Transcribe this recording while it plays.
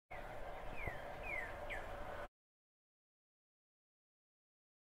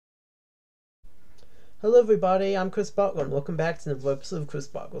Hello, everybody. I'm Chris Bottger, and welcome back to another episode of Chris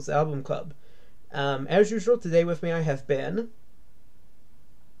Bottger's Album Club. As usual, today with me I have Ben,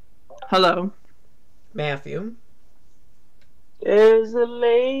 Hello. Matthew, There's a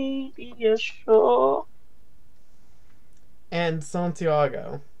lady ashore. and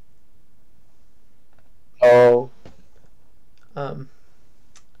Santiago. Oh, Um,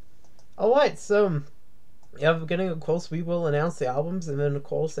 Alright, so, yeah, beginning, of course, we will announce the albums, and then, of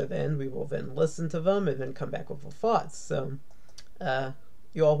course, at the end, we will then listen to them, and then come back with our thoughts. So,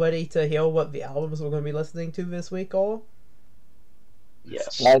 you all ready to hear what the albums we're going to be listening to this week are?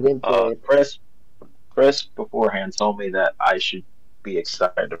 yes. Slide into it. Chris beforehand told me that I should be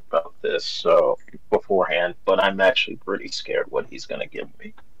excited about this, so beforehand, but I'm actually pretty scared what he's gonna give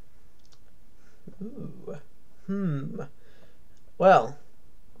me. Ooh. Well,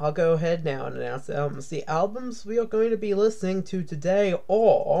 I'll go ahead now and announce the albums. The albums we are going to be listening to today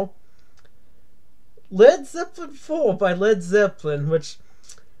are Led Zeppelin IV by Led Zeppelin, which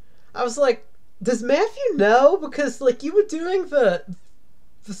I was like, does Matthew know? Because, like, you were doing the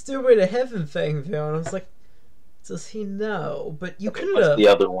Stairway to Heaven thing there, and I was like, does he know? But you couldn't What's have. the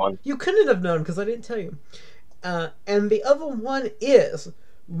other one? You couldn't have known because I didn't tell you. And the other one is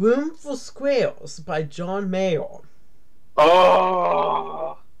Room for Squares by John Mayer.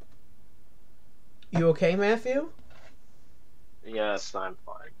 Oh, You okay, Matthew? yes, I'm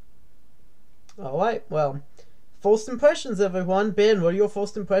fine. Alright, well, first impressions, everyone. Ben, what are your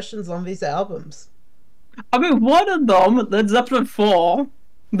first impressions on these albums? I mean, one of them, Led Zeppelin IV,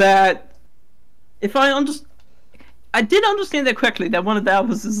 that if I did understand that correctly, that one of the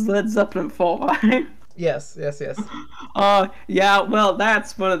albums is Led Zeppelin IV, right? Yes. Yeah, well,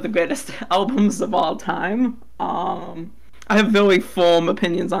 that's one of the greatest albums of all time. I have very firm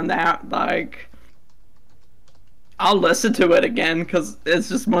opinions on that. Like, I'll listen to it again because it's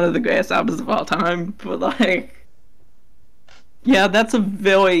just one of the greatest albums of all time. But like, yeah, that's a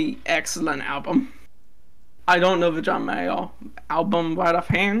very excellent album. I don't know the John Mayer album right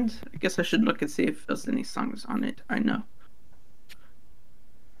offhand. I guess I should look and see if there's any songs on it. I know.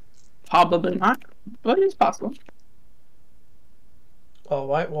 Probably not, but it's possible.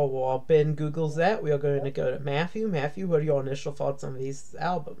 Alright, well, while Ben Googles that, we are going to go to Matthew. Matthew, what are your initial thoughts on these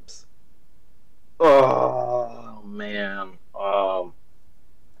albums? Oh man.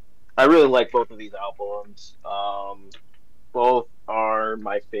 I really like both of these albums. Both are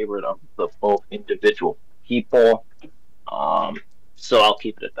my favorite of the both individual people. So I'll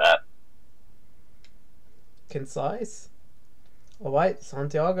keep it at that. Concise? Alright,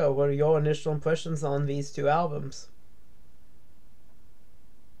 Santiago, what are your initial impressions on these two albums?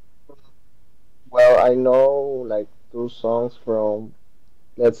 Well, I know like two songs from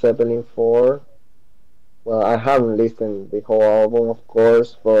Led Zeppelin IV. Well, I haven't listened the whole album, of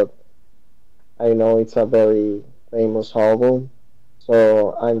course, but I know it's a very famous album.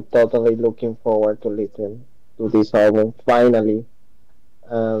 So I'm totally looking forward to listen to this album finally.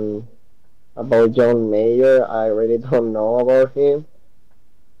 Um, about John Mayer, I really don't know about him.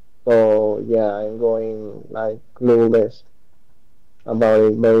 So yeah, I'm going like clueless about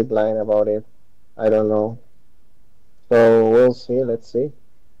it, very blind about it. I don't know. So we'll see. Let's see.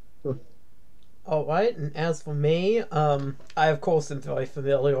 Alright, and as for me, I of course am very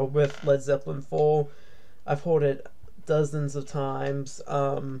familiar with Led Zeppelin IV. I've heard it dozens of times,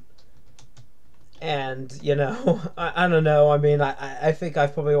 and, you know, I don't know, I mean, I think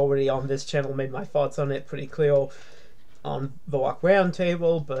I've probably already on this channel made my thoughts on it pretty clear on the Rock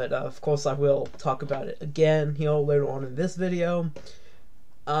Roundtable, but of course I will talk about it again here later on in this video.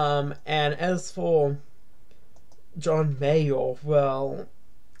 And as for John Mayer, well,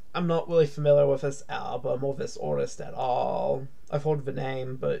 I'm not really familiar with this album or this artist at all. I've heard of the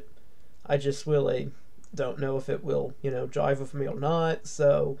name, but I just really don't know if it will, you know, jive with me or not.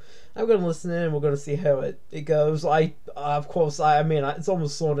 So I'm going to listen in and we're going to see how it goes. Of course, I mean, it's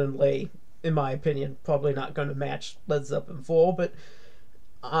almost certainly, in my opinion, probably not going to match Led Zeppelin IV, but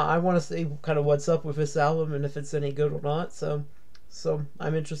I want to see kind of what's up with this album and if it's any good or not. So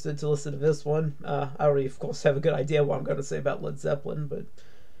I'm interested to listen to this one. I already, of course, have a good idea what I'm going to say about Led Zeppelin, but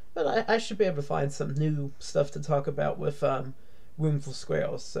I should be able to find some new stuff to talk about with Room for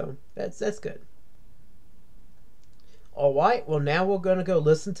Squares, so that's good. Alright, well now we're going to go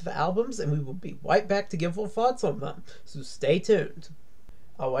listen to the albums, and we will be right back to give our thoughts on them, so stay tuned.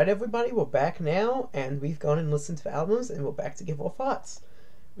 Alright everybody, we're back now, and we've gone and listened to the albums, and we're back to give our thoughts.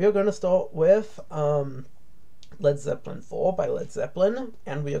 We are going to start with Led Zeppelin IV by Led Zeppelin,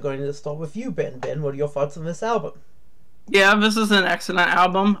 and we are going to start with you, Ben. Ben, what are your thoughts on this album? Yeah, this is an excellent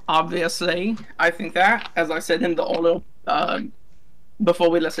album, obviously. I think that, as I said in the audio before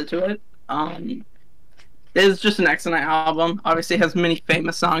we listened to it. It's just an excellent album. Obviously, it has many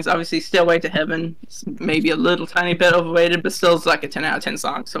famous songs. Obviously, Stairway to Heaven is maybe a little tiny bit overrated, but still is like a 10 out of 10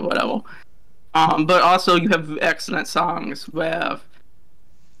 song, so whatever. But also, you have excellent songs with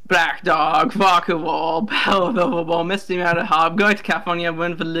Black Dog, Rock and Roll, Battle of Overwall, Misty Mountain Hub, Going to California,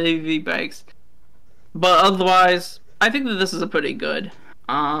 When the Levy Breaks. But otherwise, I think that this is a pretty good.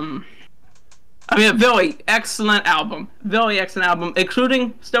 I mean, a very excellent album. Very excellent album,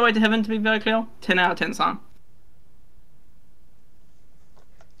 including Stairway to Heaven, to be very clear. 10 out of 10 song.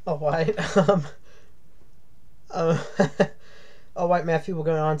 Alright, uh, alright, Matthew, we're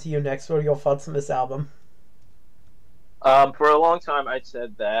going on to you next. What are your thoughts on this album? For a long time, I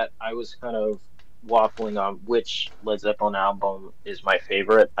said that I was kind of waffling on which Led Zeppelin album is my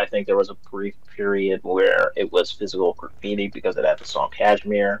favorite. I think there was a brief period where it was Physical Graffiti because it had the song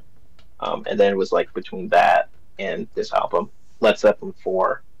Kashmir. And then it was like between that and this album, Led Zeppelin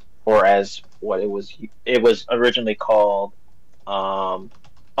IV, or as what it was originally called,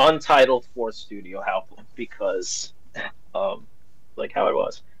 Untitled Fourth Studio Album because, like how it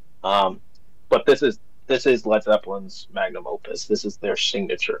was. But this is Led Zeppelin's magnum opus. This is their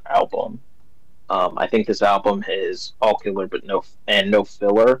signature album. I think this album is all killer but no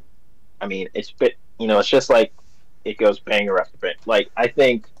filler. I mean, it's it's just like it goes banger after banger. Like I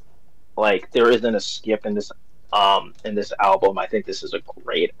think like there isn't a skip in this album. I think this is a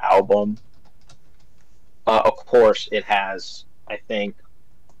great album. Of course, it has I think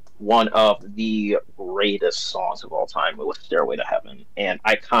one of the greatest songs of all time with Stairway to Heaven, and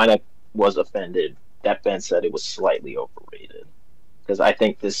I kind of was offended that Ben said it was slightly overrated because I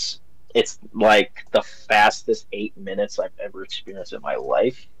think it's like the fastest 8 minutes I've ever experienced in my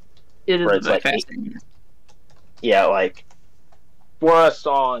life. It is Where it's very like fast. yeah, like for a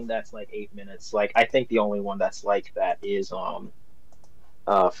song that's like 8 minutes, like I think the only one that's like that is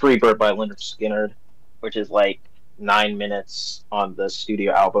Free Bird by Leonard Skinner, which is like 9 minutes on the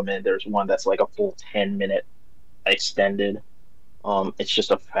studio album, and there's one that's like a full 10 minute extended. It's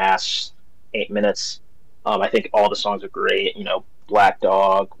just a fast 8 minutes. I think all the songs are great. You know, Black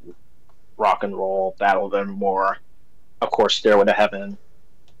Dog, Rock and Roll, Battle of Evermore, of course, Stairway to Heaven,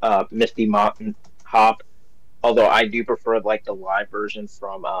 Misty Mountain Hop. Although I do prefer like the live version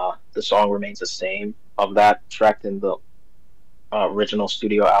from The Song Remains the Same of that track in the original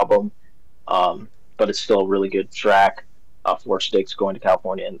studio album. But it's still a really good track. Four Sticks, Going to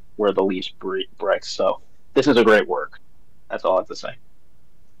California, and Where the Leaves Break. So this is a great work. That's all I have to say.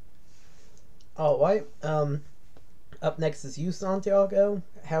 Alright, up next is you, Santiago.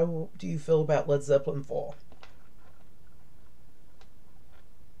 How do you feel about Led Zeppelin IV?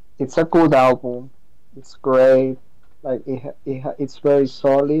 It's a good album. It's great. Like it's very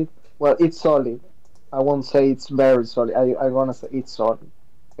solid. Well, it's solid. I won't say it's very solid. I wanna say it's solid.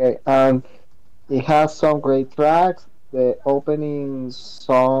 Okay, and it has some great tracks. The opening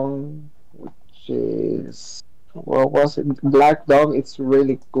song, which is what was it? Black Dog. It's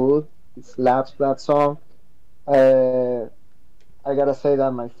really good. It slaps that song. Uh, I gotta say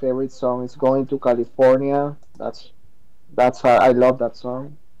that my favorite song is "Going to California." That's how I love that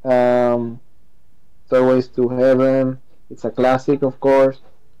song. Stairways to Heaven. It's a classic, of course.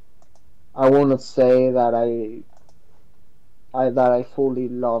 I will not say that I fully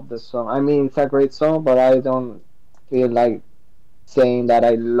love the song. I mean, it's a great song, but I don't feel like saying that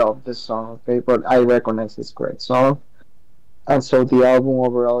I love the song. Okay, but I recognize it's a great song, and so the album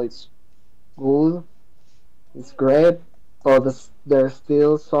overall it's good. It's great, but there's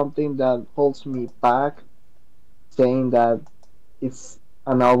still something that holds me back, saying that it's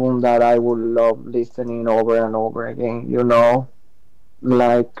an album that I would love listening over and over again.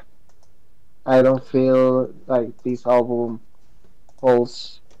 Like I don't feel like this album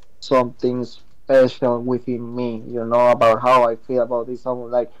holds something special within me. About how I feel about this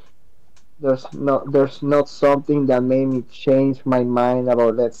album. Like there's not something that made me change my mind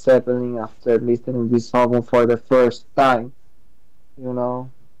about Led Zeppelin after listening this album for the first time. You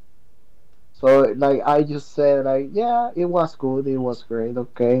know. So like I just said like yeah, it was good, it was great,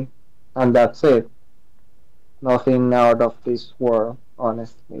 okay, and that's it. Nothing out of this world,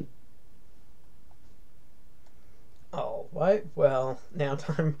 honestly. Alright, well, now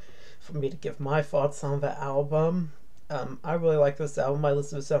time for me to give my thoughts on the album. I really like this album. I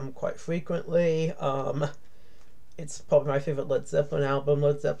listen to this album quite frequently. It's probably my favorite Led Zeppelin album.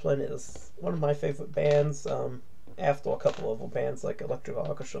 Led Zeppelin is one of my favorite bands, after a couple other bands like Electric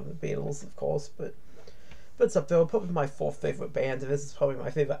Orchestra and the Beatles, of course, but it's up there. Probably my fourth favorite band, and this is probably my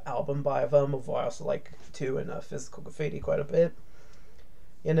favorite album by them, although I also like 2 and Physical Graffiti quite a bit.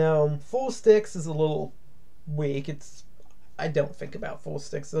 Four Sticks is a little weak. I don't think about Four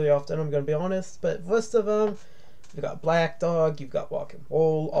Sticks really often, I'm going to be honest. But the rest of them, you've got Black Dog, you've got Rock and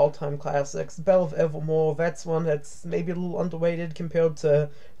Roll, all-time classics. Bell of Evermore, that's one that's maybe a little underrated compared to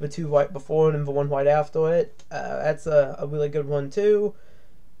the two right before it and the one right after it. That's a really good one too.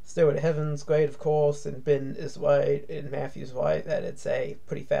 Stairway to Heaven's great, of course, and Ben is right, and Matthew's right that it's a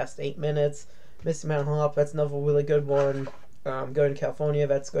pretty fast 8 minutes. Misty Mountain Hop, that's another really good one. Going to California,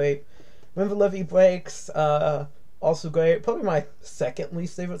 that's great. When the Levee Breaks, also great. Probably my second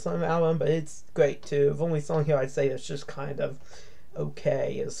least favorite song on the album, but it's great too. The only song here I'd say that's just kind of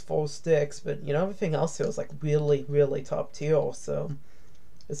okay is Four Sticks, but you know, everything else here is like really, really top tier. So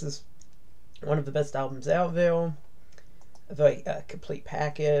this is one of the best albums out there. A very complete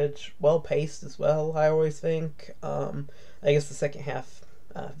package, well paced as well. I always think. I guess the second half,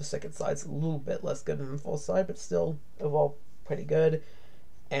 the second side's a little bit less good than the full side, but still overall pretty good.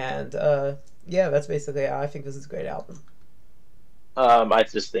 And yeah, that's basically it. I think this is a great album. I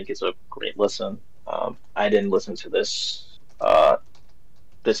just think it's a great listen. I didn't listen to this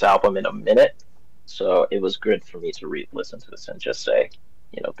album in a minute, so it was good for me to listen to this and just say,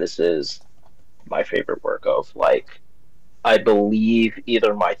 you know, this is my favorite work of, like, I believe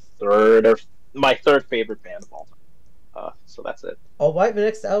either my third favorite band of all time. So that's it. Alright, the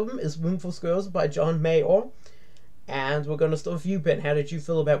next album is Roomful Squares by John Mayer. And we're going to start with you, Ben. How did you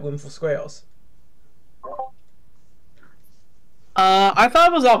feel about Roomful Squares? I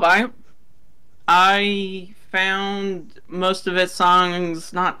thought it was alright. I found most of its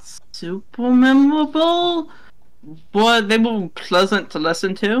songs not super memorable, but they were pleasant to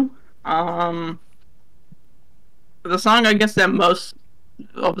listen to. The song, I guess, the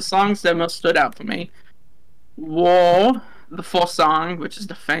songs that most stood out for me were the fourth song, which is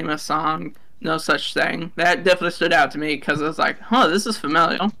the famous song, No Such Thing. That definitely stood out to me because I was like, huh, this is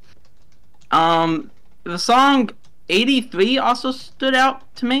familiar. The song 83 also stood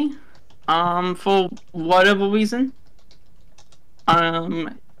out to me, for whatever reason.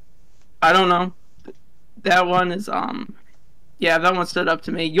 I don't know. That one is, yeah, that one stood up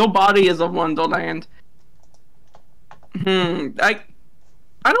to me. Your Body is a Wonderland. I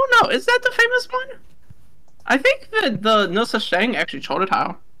don't know. Is that the famous one? I think that the No Such Thing actually charted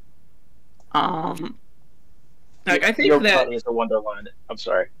higher. Like, I think Your that Body is a Wonderland. I'm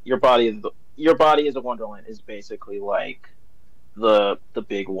sorry. Your Body is a Wonderland is basically like the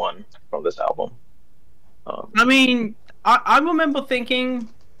big one from this album. I mean, I remember thinking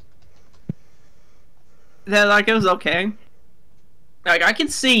that, like, it was okay. Like, I can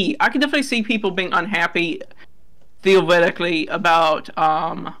definitely see people being unhappy theoretically about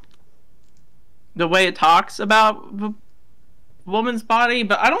the way it talks about the woman's body,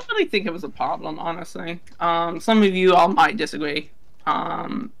 but I don't really think it was a problem, honestly. Some of you all might disagree.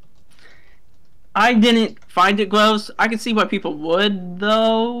 I didn't find it gross. I can see why people would,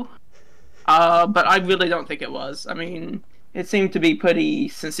 though. But I really don't think it was. I mean, it seemed to be pretty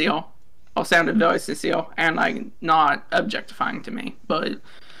sincere, or sounded very sincere, and, like, not objectifying to me. But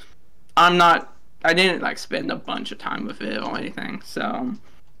I didn't, like, spend a bunch of time with it or anything, so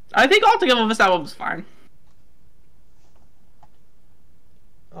I think altogether this album was fine.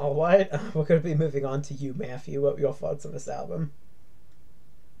 Alright, we're going to be moving on to you, Matthew. What were your thoughts on this album?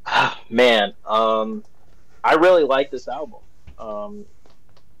 Man, I really like this album.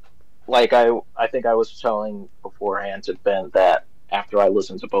 Like I think I was telling beforehand to Ben that after I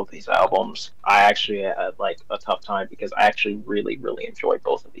listened to both these albums, I actually had like a tough time because I actually really, really enjoyed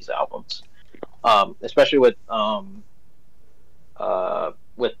both of these albums. Especially with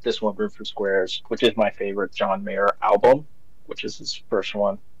this one, Roomful Squares, which is my favorite John Mayer album, which is his first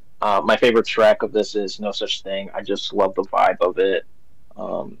one. My favorite track of this is No Such Thing. I just love the vibe of it.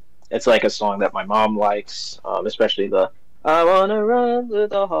 It's like a song that my mom likes, especially the I wanna run through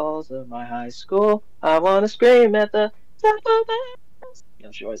the halls of my high school. I wanna scream at the top of the house. You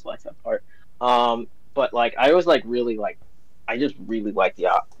know, she always likes that part. But like I always like really like I just really like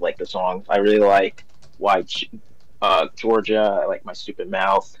the songs. I really like White Georgia. I like My Stupid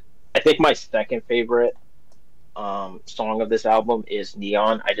Mouth. I think my second favorite song of this album is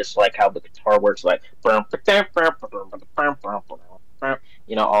Neon. I just like how the guitar works, like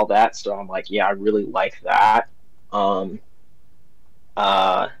you know, all that. So I'm like, yeah, I really like that.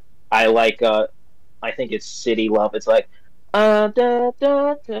 I like I think it's City Love. It's like da, da,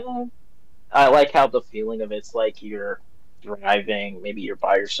 da. I like how the feeling of it's like you're driving, maybe you're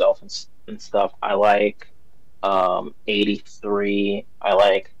by yourself and stuff. I like 83. I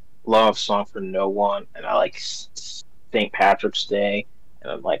like Love Song for No One, and I like St. Patrick's Day.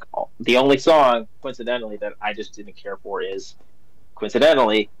 And I'm like, the only song, coincidentally, that I just didn't care for is,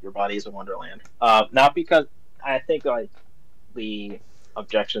 coincidentally, Your Body is a Wonderland. Not because I think like the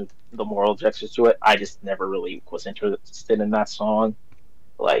the moral objections to it. I just never really was interested in that song.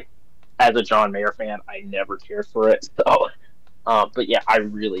 Like, as a John Mayer fan, I never cared for it. So, but yeah, I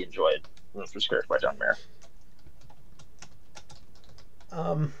really enjoyed Room for Scares by John Mayer.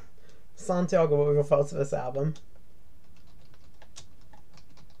 Um, Santiago, what were your thoughts of this album?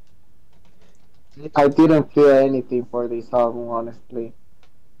 I didn't feel anything for this album, honestly.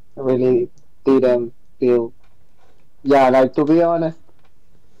 I really didn't feel. Yeah, like to be honest,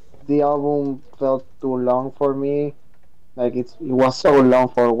 the album felt too long for me. Like it was so long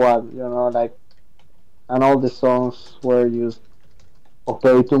for what, like, and all the songs were just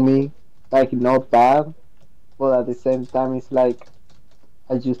okay to me, like not bad, but at the same time, it's like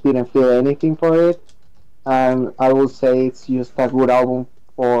I just didn't feel anything for it. And I would say it's just a good album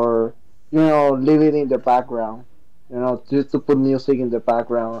for, leave it in the background, just to put music in the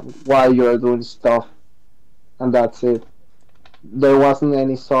background while you're doing stuff, and that's it. There wasn't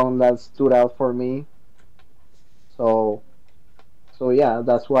any song that stood out for me, so yeah,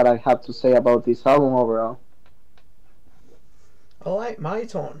 that's what I have to say about this album overall. Alright, my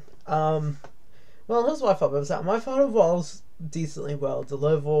turn. Well, here's what I thought about this album. I thought it was decently well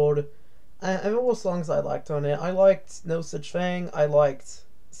delivered. And all the songs I liked on it. I liked No Such Thing. I liked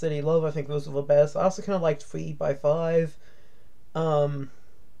City Love. I think those were the best. I also kind of liked 3 by 5.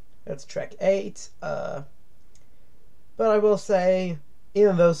 That's track 8. But I will say,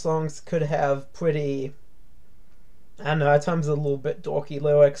 even those songs could have pretty, I don't know, at times a little bit dorky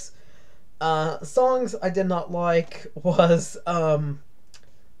lyrics. Songs I did not like was,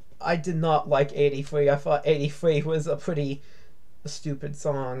 I did not like 83. I thought 83 was a pretty stupid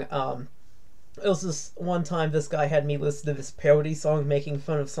song. It was this one time this guy had me listen to this parody song making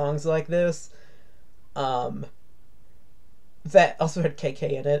fun of songs like this. That also had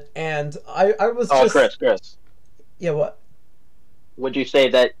KK in it, and I was just... Chris. Yeah, what? Would you say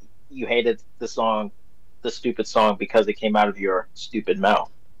that you hated the stupid song, because it came out of your stupid mouth?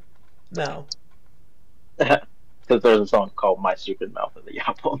 No. Because there's a song called My Stupid Mouth in the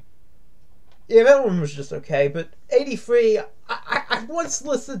album. Yeah, that one was just okay, but 83, I once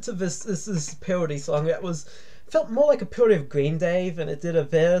listened to this parody song that felt more like a parody of Green Day than it did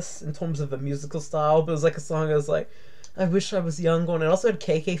of this in terms of the musical style, but it was like a song that was like, I wish I was younger, and it also had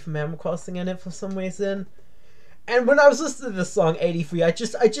KK from Animal Crossing in it for some reason. And when I was listening to this song, 83, I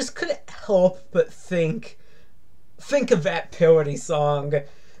just couldn't help but think of that parody song.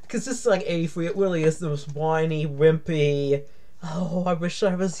 Because this song, 83, it really is the most whiny, wimpy, oh, I wish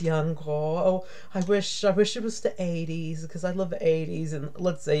I was younger, oh, I wish it was the 80s, because I love the 80s, and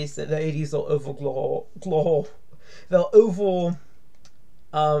let's face it, the 80s are they're over,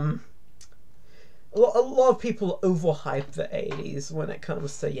 a lot of people overhype the 80s when it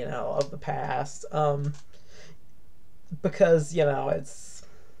comes to, of the past, because, it's,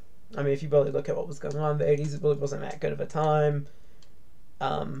 I mean, if you really look at what was going on in the 80s, it really wasn't that good of a time.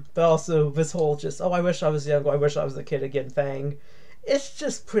 But also this whole just, oh, I wish I was younger, I wish I was a kid again thing. It's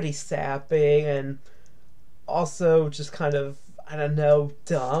just pretty sappy and also just kind of, I don't know,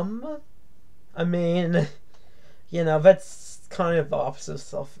 dumb. I mean, that's kind of the opposite of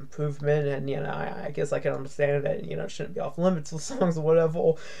self-improvement, and, I guess I can understand that, it shouldn't be off limits with songs or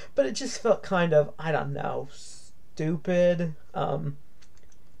whatever, but it just felt kind of, I don't know, stupid,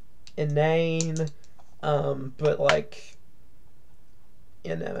 inane, but like,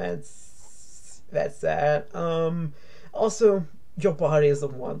 that's that. Also, Your Body is a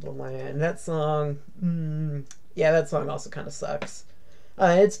Wonderland. That song, yeah, that song also kind of sucks.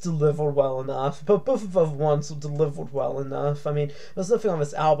 It's delivered well enough, but both of the ones were delivered well enough. I mean, there's nothing on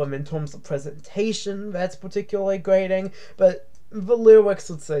this album in terms of presentation that's particularly grating, but the lyrics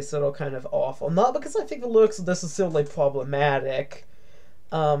would say sort of kind of awful. Not because I think the lyrics are necessarily problematic,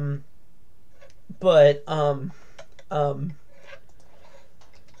 but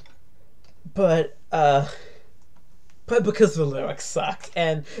because the lyrics suck.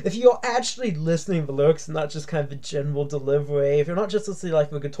 And if you're actually listening to the lyrics and not just kind of the general delivery, if you're not just listening like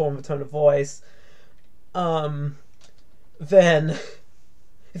the guitar and the tone of voice, then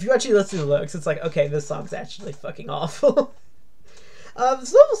if you actually listen to the lyrics, it's like, okay, this song's actually fucking awful. Some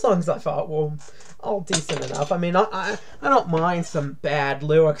of the songs I thought were all decent enough. I mean, I don't mind some bad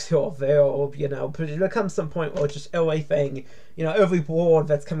lyrics here or there, but there comes some point where just everything, every word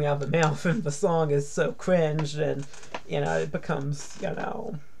that's coming out of the mouth of the song is so cringe, and, it becomes,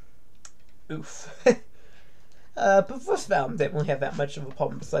 oof. But first album didn't really have that much of a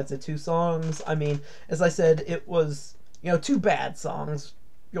problem besides the 2 songs. I mean, as I said, it was, 2 bad songs,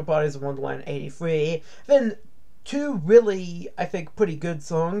 Your Body's a Wonderland, 83, then 2 really, I think, pretty good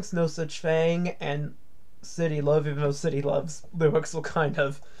songs, No Such Thing, and City Love, even though City Love's lyrics were kind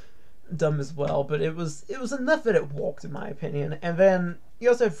of dumb as well, but it was enough that it walked in my opinion. And then you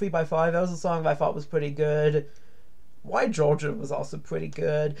also had 3x5. That was a song that I thought was pretty good. Why Georgia was also pretty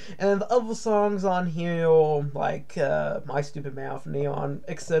good. And then the other songs on here, like My Stupid Mouth, Neon,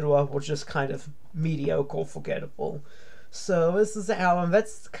 etc., were just kind of mediocre, forgettable. So this is an album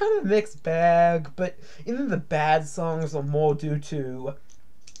that's kind of a mixed bag, but even the bad songs are more due to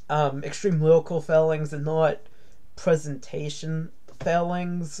extreme lyrical failings and not presentation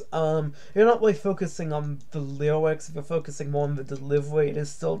failings. You're not really focusing on the lyrics, if you're focusing more on the delivery, it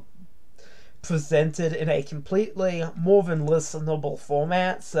is still presented in a completely more than listenable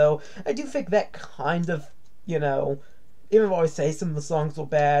format. So I do think that kind of, even though I say some of the songs were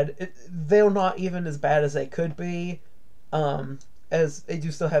bad, they're not even as bad as they could be, as they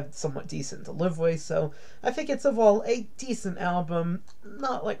do still have somewhat decent delivery. So I think it's overall a decent album,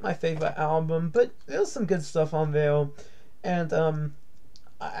 not like my favorite album, but there's some good stuff on there. And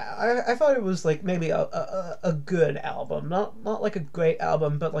I thought it was like maybe a good album, not like a great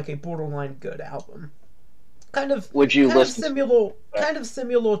album, but like a borderline good album. Kind of similar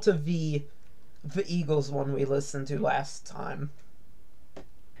to the Eagles one we listened to last time.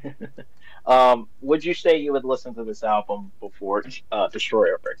 Would you say you would listen to this album before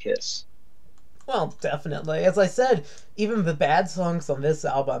Destroyer or Kiss? Well, definitely. As I said, even the bad songs on this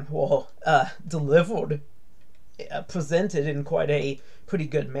album were delivered, presented in quite a pretty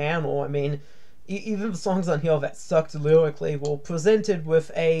good manner. I mean, even the songs on here that sucked lyrically were presented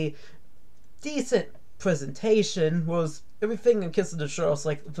with a decent presentation. Was everything in Kiss of the Shores,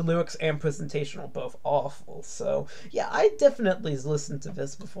 like the lyrics and presentation are both awful. So yeah, I definitely listened to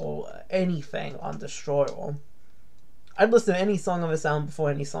this before anything on Destroyer. I'd listen to any song on this album before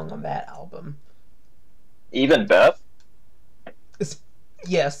any song on that album. Even Beth?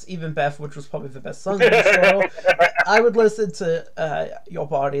 Yes, even Beth, which was probably the best song in Destroyer. I would listen to Your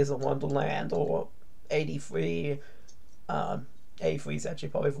Body is a Wonderland or 83. 83 is actually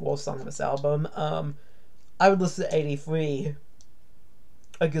probably the worst song on this album. I would listen to 83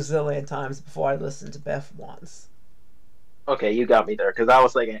 a gazillion times before I listened to Beth once. Okay, you got me there, because I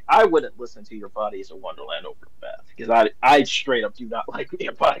was thinking I wouldn't listen to Your Body is a Wonderland over Beth, because I straight up do not like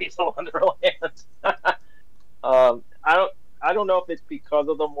Your Body is a Wonderland. I don't know if it's because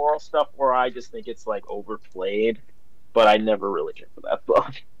of the moral stuff or I just think it's like overplayed, but I never really cared for that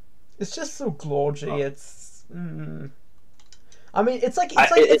book. It's just so glorgy. It's I mean, it's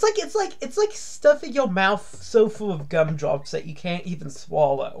like stuffing your mouth so full of gumdrops that you can't even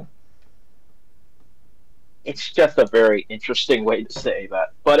swallow. It's just a very interesting way to say that.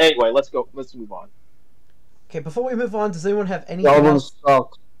 But anyway, let's move on. Okay, before we move on, does anyone have anything The album else?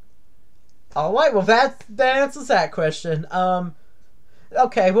 sucks. Alright, well that answers that question.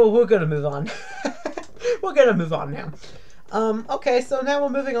 Okay, well we're gonna move on. We're gonna move on now. Okay, so now we're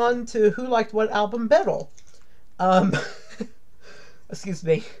moving on to who liked what album better. Excuse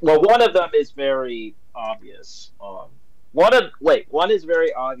me. Well, one of them is very obvious. One is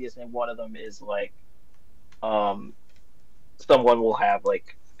very obvious, and one of them is like, someone will have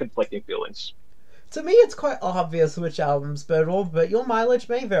like conflicting feelings. To me, it's quite obvious which album's better, but your mileage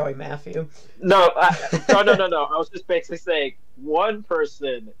may vary, Matthew. No. I was just basically saying one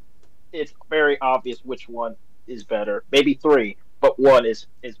person, it's very obvious which one is better. Maybe three, but one is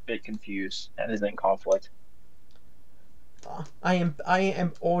a bit confused and is in conflict. I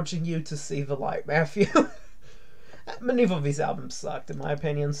am urging you to see the light, Matthew. Neither of these albums sucked, in my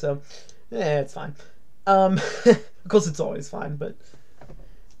opinion, so it's fine. Of course, it's always fine, but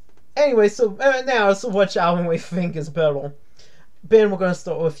anyway. So now, which album we think is better? Ben, we're gonna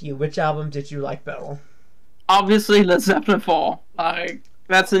start with you. Which album did you like better? Obviously, Led Zeppelin IV.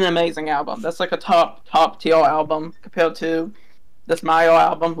 That's an amazing album. That's like a top tier album compared to this MAYER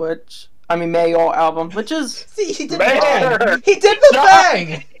album, which is... See, he did the thing! He did the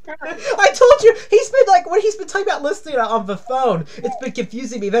thing! I told you! He's been talking about listening on the phone, it's been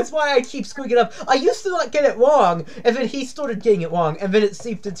confusing me. That's why I keep screwing it up. I used to not get it wrong, and then he started getting it wrong, and then it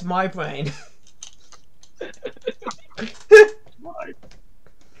seeped into my brain.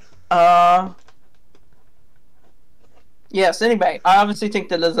 Yes, anyway, I obviously think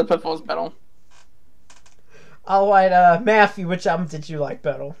that Led Zeppelin IV is better. Alright, Matthew, which album did you like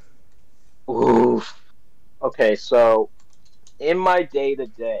better? Oof. Okay, so in my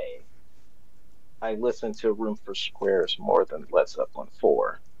day-to-day, I listen to Room for Squares more than Led Zeppelin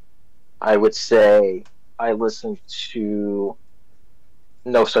IV. I would say I listen to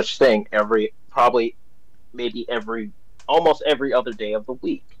No Such Thing almost every other day of the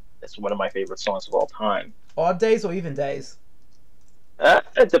week. It's one of my favorite songs of all time. Odd days or even days?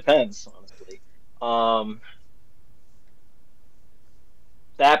 It depends, honestly. Um,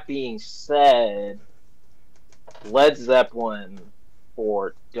 that being said, Led Zeppelin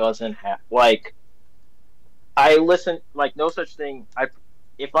IV doesn't have like I listen like no such thing. I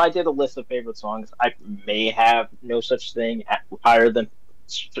if I did a list of favorite songs, I may have no such thing higher than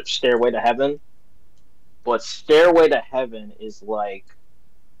Stairway to Heaven. But Stairway to Heaven is like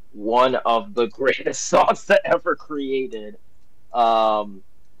one of the greatest songs that ever created. Um,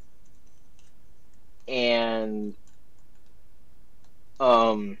 and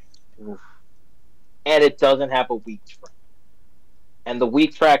um, and it doesn't have a weak track. And the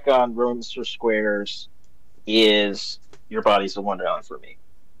weak track on Rooms for Squares is Your Body's a Wonderland for me.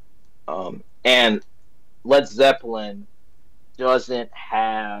 And Led Zeppelin doesn't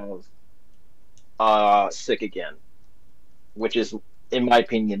have Sick Again, which is, in my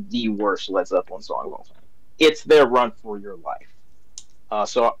opinion, the worst Led Zeppelin song of all time. It's their Run for Your Life.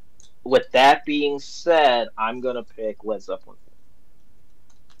 So, with that being said, I'm going to pick Led Zeppelin.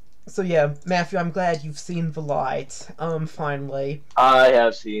 So yeah, Matthew, I'm glad you've seen the light. Finally. I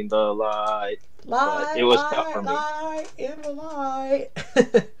have seen the light. Light, but it was light, tough for me. light, in the light.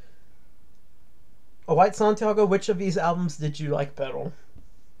 Alright, Santiago, which of these albums did you like better?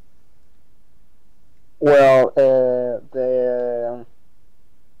 Well, the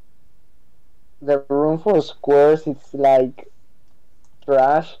Room for Squares, it's like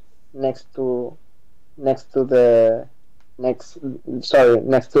trash next to the next to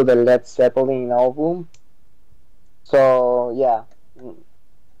the Led Zeppelin album. So yeah,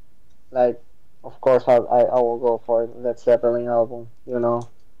 like of course I will go for Led Zeppelin album. You know.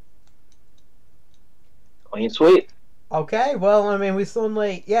 Clean sweep. Okay, well, I mean, we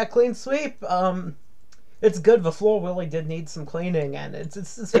suddenly, yeah, clean sweep. It's good. The floor really did need some cleaning, and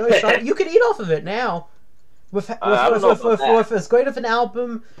it's very shiny. You can eat off of it now. With as great of an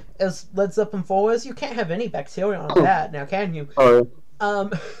album as Led Zeppelin IV is, you can't have any bacteria on that now, can you? Oh.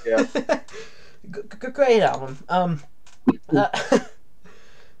 Yeah. Great album.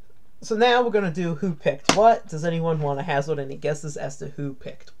 So now we're gonna do who picked what. Does anyone want to hazard any guesses as to who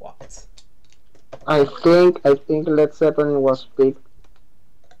picked what? I think Led Zeppelin was picked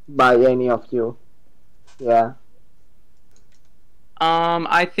by any of you. Yeah.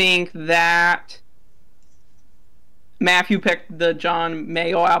 I think that Matthew picked the John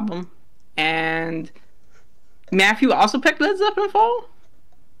Mayer album, and Matthew also picked Led Zeppelin IV.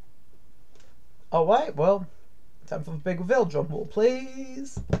 All right, well, time for the big reveal. Drum roll,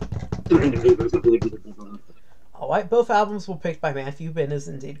 please. Alright, both albums were picked by Matthew. Ben is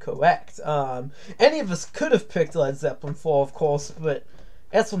indeed correct. Any of us could have picked Led Zeppelin IV, of course, but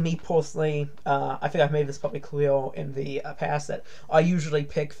as for me personally, I think I've made this probably clear in the past that I usually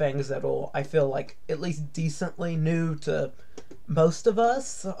pick things that are, I feel like, at least decently new to most of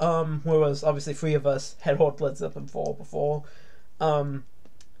us, whereas obviously 3 of us had heard Led Zeppelin IV before.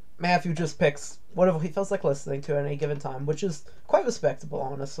 Matthew just picks whatever he feels like listening to at any given time, which is quite respectable,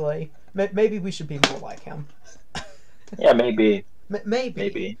 honestly. Maybe we should be more like him. Yeah, maybe.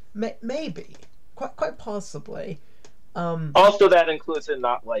 Maybe. Quite possibly. Also, that includes him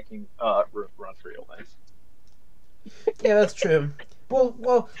not liking Run for Your Life. Yeah, that's true.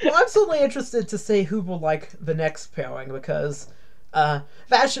 Well, I'm certainly interested to see who will like the next pairing, because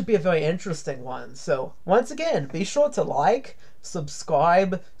that should be a very interesting one. So, once again, be sure to like,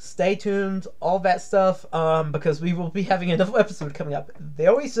 subscribe, stay tuned, all that stuff, because we will be having another episode coming up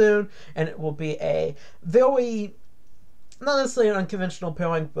very soon, and it will be a very, not necessarily an unconventional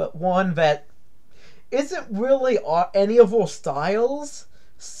pairing, but one that isn't really any of our styles,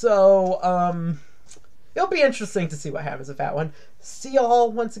 so, it'll be interesting to see what happens with that one. See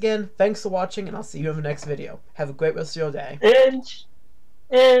y'all once again, thanks for watching, and I'll see you in the next video. Have a great rest of your day.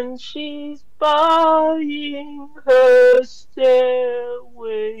 And she's buying her stairway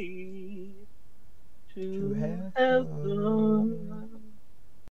to heaven.